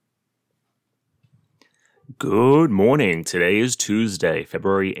Good morning. Today is Tuesday,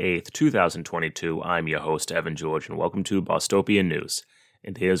 February 8th, 2022. I'm your host, Evan George, and welcome to Bostopian News.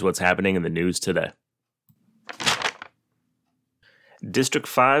 And here's what's happening in the news today. District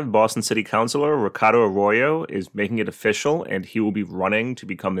 5 Boston City Councilor Ricardo Arroyo is making it official, and he will be running to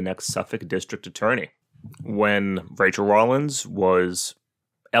become the next Suffolk District Attorney. When Rachel Rollins was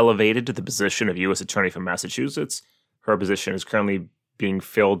elevated to the position of U.S. Attorney for Massachusetts, her position is currently being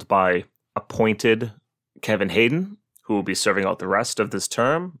filled by appointed Kevin Hayden, who will be serving out the rest of this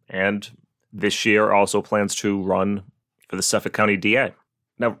term, and this year also plans to run for the Suffolk County DA.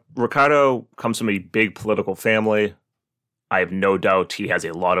 Now, Ricardo comes from a big political family. I have no doubt he has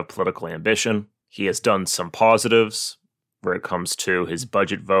a lot of political ambition. He has done some positives where it comes to his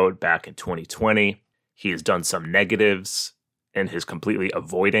budget vote back in 2020. He has done some negatives and is completely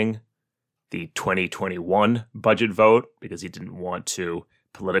avoiding the 2021 budget vote because he didn't want to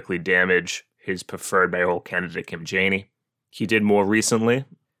politically damage his preferred mayoral candidate, Kim Janey. He did more recently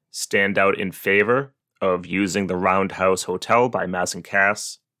stand out in favor of using the Roundhouse Hotel by Mass and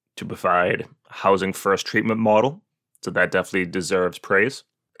Cass to provide a housing first treatment model. So that definitely deserves praise.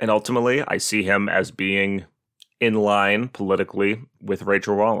 And ultimately, I see him as being in line politically with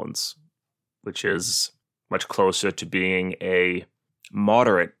Rachel Rollins, which is much closer to being a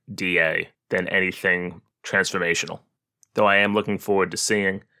moderate DA than anything transformational. Though I am looking forward to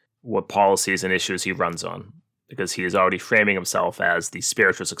seeing what policies and issues he runs on, because he is already framing himself as the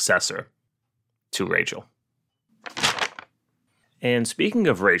spiritual successor to Rachel. And speaking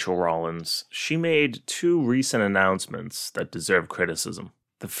of Rachel Rollins, she made two recent announcements that deserve criticism.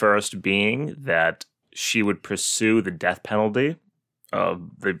 The first being that she would pursue the death penalty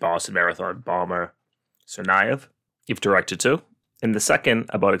of the Boston Marathon bomber Tsarnaev, if directed to, and the second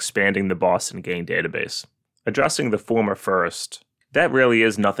about expanding the Boston gang database. Addressing the former first, that really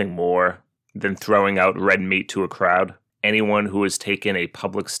is nothing more than throwing out red meat to a crowd. Anyone who has taken a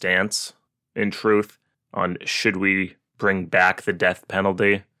public stance, in truth, on should we bring back the death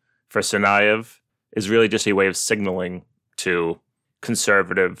penalty for Tsarnaev is really just a way of signaling to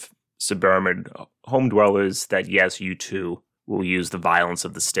conservative suburban home dwellers that yes, you too will use the violence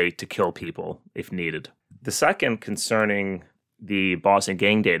of the state to kill people if needed. The second, concerning the Boston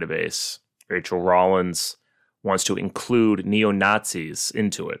gang database, Rachel Rollins wants to include neo-Nazis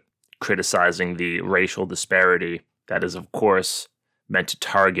into it, criticizing the racial disparity that is, of course, meant to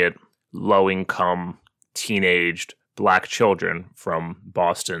target low-income, teenaged Black children from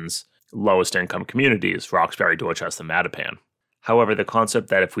Boston's lowest-income communities, Roxbury, Dorchester, Mattapan. However, the concept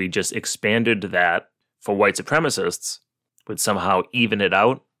that if we just expanded that for white supremacists would somehow even it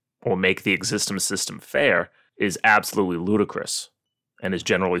out or make the existing system fair is absolutely ludicrous, and is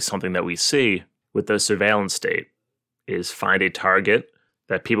generally something that we see with the surveillance state, is find a target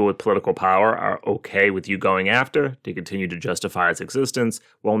that people with political power are okay with you going after to continue to justify its existence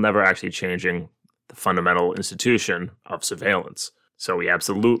while never actually changing the fundamental institution of surveillance. So we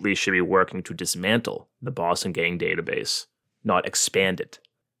absolutely should be working to dismantle the Boston gang database, not expand it.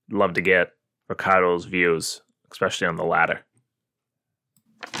 I'd love to get Ricardo's views, especially on the latter.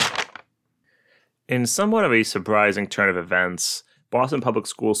 In somewhat of a surprising turn of events, Boston Public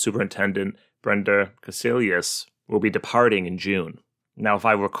Schools Superintendent Brenda Cassellius will be departing in June. Now, if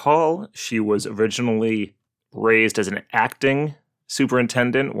I recall, she was originally raised as an acting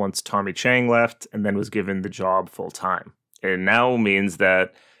superintendent once Tommy Chang left and then was given the job full-time. It now means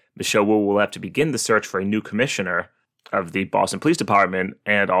that Michelle Wu will have to begin the search for a new commissioner of the Boston Police Department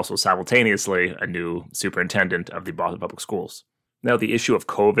and also simultaneously a new superintendent of the Boston Public Schools. Now, the issue of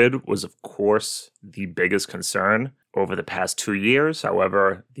COVID was, of course, the biggest concern over the past 2 years.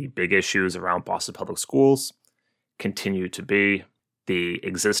 However, the big issues around Boston Public Schools continue to be the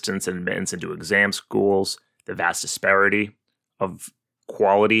existence and admittance into exam schools, the vast disparity of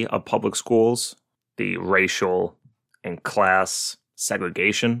quality of public schools, the racial and class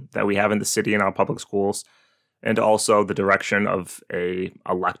segregation that we have in the city in our public schools, and also the direction of a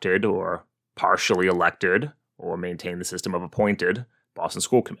elected or partially elected or maintain the system of appointed Boston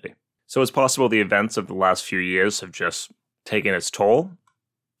School Committee. So it's possible the events of the last few years have just taken its toll,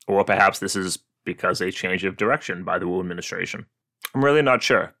 or perhaps this is because a change of direction by the Wu administration. I'm really not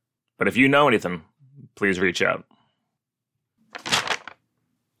sure, but if you know anything, please reach out.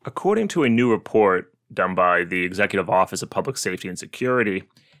 According to a new report done by the Executive Office of Public Safety and Security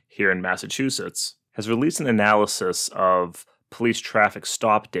here in Massachusetts, has released an analysis of police traffic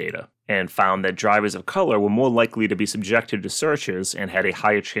stop data and found that drivers of color were more likely to be subjected to searches and had a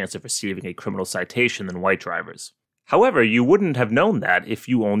higher chance of receiving a criminal citation than white drivers. However, you wouldn't have known that if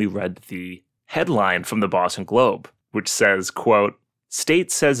you only read the headline from the Boston Globe, which says, quote,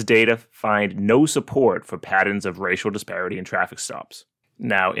 State says data find no support for patterns of racial disparity in traffic stops.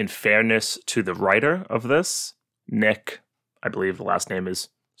 Now, in fairness to the writer of this, Nick, I believe the last name is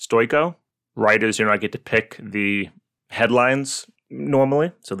Stoico, writers do not get to pick the headlines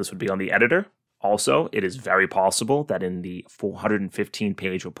normally, so this would be on the editor. Also, it is very possible that in the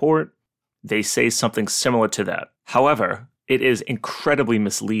 415-page report, they say something similar to that. However, it is incredibly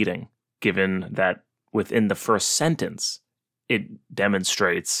misleading, given that within the first sentence, it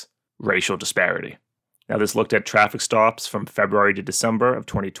demonstrates racial disparity. Now, this looked at traffic stops from February to December of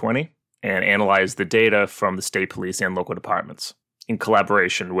 2020 and analyzed the data from the state police and local departments in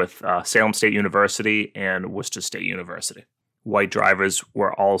collaboration with Salem State University and Worcester State University. White drivers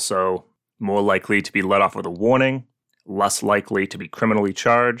were also more likely to be let off with a warning, less likely to be criminally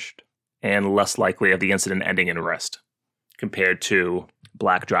charged, and less likely of the incident ending in arrest, compared to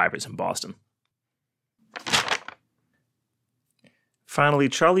black drivers in Boston. Finally,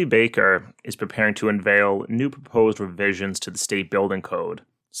 Charlie Baker is preparing to unveil new proposed revisions to the state building code,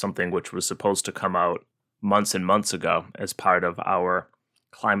 something which was supposed to come out months and months ago as part of our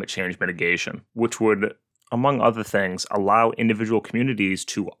climate change mitigation, which would, among other things, allow individual communities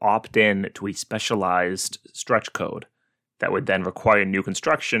to opt in to a specialized stretch code that would then require new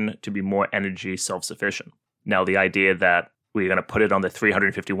construction to be more energy self-sufficient. Now, the idea that we're going to put it on the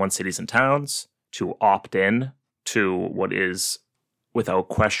 351 cities and towns to opt in to what is, without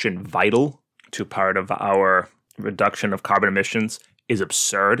question, vital to part of our reduction of carbon emissions is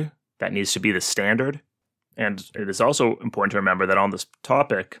absurd. That needs to be the standard. And it is also important to remember that on this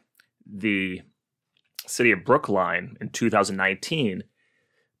topic, the city of Brookline in 2019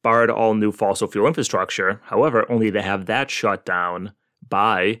 barred all new fossil fuel infrastructure, however, only to have that shut down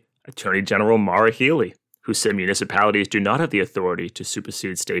by Attorney General Maura Healey, who said municipalities do not have the authority to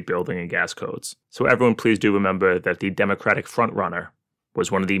supersede state building and gas codes. So everyone please do remember that the Democratic frontrunner was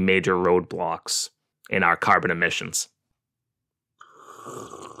one of the major roadblocks in our carbon emissions.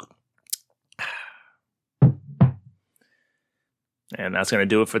 And that's going to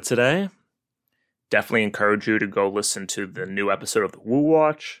do it for today. Definitely encourage you to go listen to the new episode of the Woo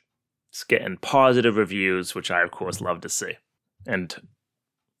Watch. It's getting positive reviews, which I, of course, love to see. And,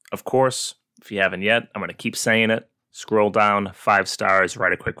 of course, if you haven't yet, I'm going to keep saying it. Scroll down, 5 stars,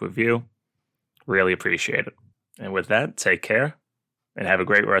 write a quick review. Really appreciate it. And with that, take care and have a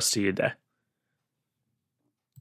great rest of your day.